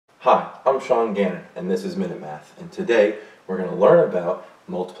I'm Sean Gannon, and this is Minute Math. And today we're going to learn about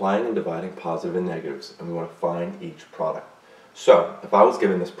multiplying and dividing positive and negatives, and we want to find each product. So, if I was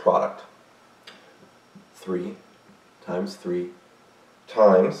given this product, 3 times 3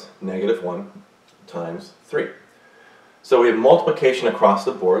 times negative 1 times 3. So we have multiplication across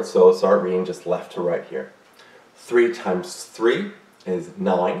the board, so let's start reading just left to right here. 3 times 3 is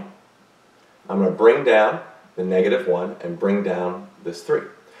 9. I'm going to bring down the negative 1 and bring down this 3.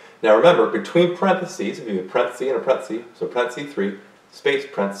 Now remember, between parentheses, if you have a parenthesis and a parenthesis, so parenthesis 3, space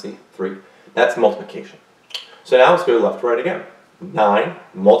parenthesis 3, that's multiplication. So now let's go left to right again. 9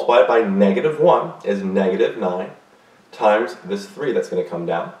 multiplied by negative 1 is negative 9 times this 3 that's going to come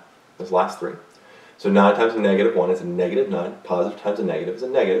down, this last 3. So 9 times a negative 1 is a negative 9, positive times a negative is a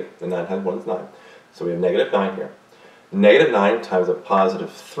negative, and 9 times 1 is 9. So we have negative 9 here. Negative 9 times a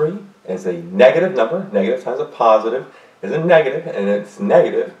positive 3 is a negative number. Negative times a positive is a negative, and it's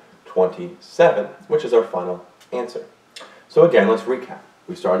negative 27, which is our final answer. So again, let's recap.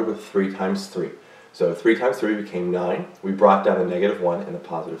 We started with 3 times 3. So 3 times 3 became 9. We brought down the negative 1 and the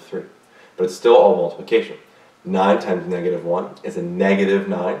positive 3. But it's still all multiplication. 9 times negative 1 is a negative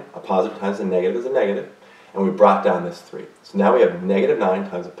 9. A positive times a negative is a negative. And we brought down this 3. So now we have negative 9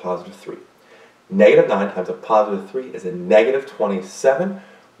 times a positive 3. Negative 9 times a positive 3 is a negative 27,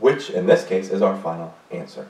 which in this case is our final answer.